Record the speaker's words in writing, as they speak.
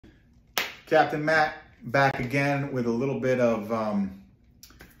Captain Matt back again with a little bit of, I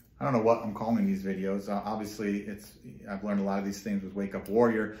don't know what I'm calling these videos. Obviously, I've learned a lot of these things with Wake Up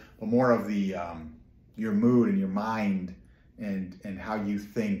Warrior, but more of the your mood and your mind and how you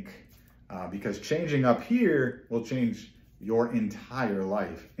think, because changing up here will change your entire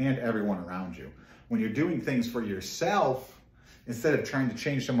life and everyone around you. When you're doing things for yourself, instead of trying to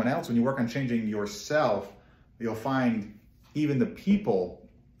change someone else, when you work on changing yourself, you'll find even the people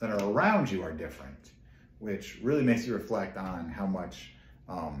that are around you are different, which really makes you reflect on how much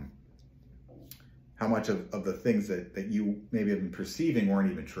of the things that you maybe have been perceiving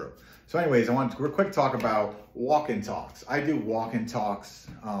weren't even true. So anyways, I want to quick talk about walk-in talks. I do walk-in talks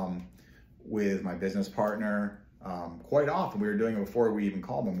with my business partner quite often. We were doing it before we even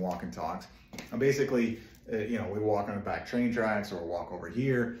called them walk-in talks. And basically, we walk on the back train tracks or walk over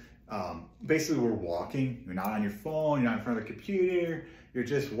here. Basically, we're walking. You're not on your phone. You're not in front of the computer. You're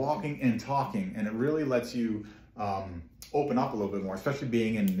just walking and talking, and it really lets you open up a little bit more, especially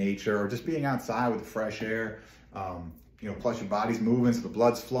being in nature or just being outside with the fresh air. Plus your body's moving, so the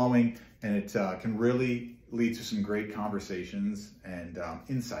blood's flowing, and it can really lead to some great conversations and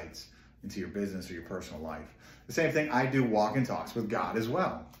insights into your business or your personal life. The same thing, I do walk-in talks with God as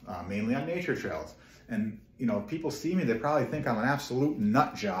well, mainly on nature trails. And if people see me, they probably think I'm an absolute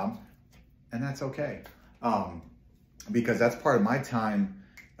nut job, and that's okay. Because that's part of my time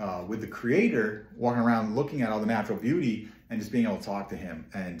with the Creator, walking around looking at all the natural beauty and just being able to talk to Him.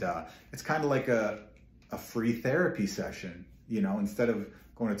 And it's kind of like a free therapy session, instead of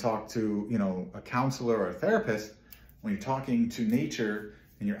going to talk to, a counselor or a therapist. When you're talking to nature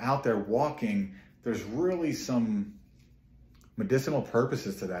and you're out there walking, there's really some medicinal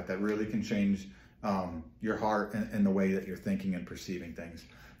purposes to that really can change your heart and the way that you're thinking and perceiving things.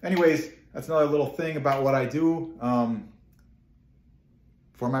 Anyways, that's another little thing about what I do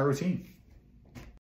for my routine.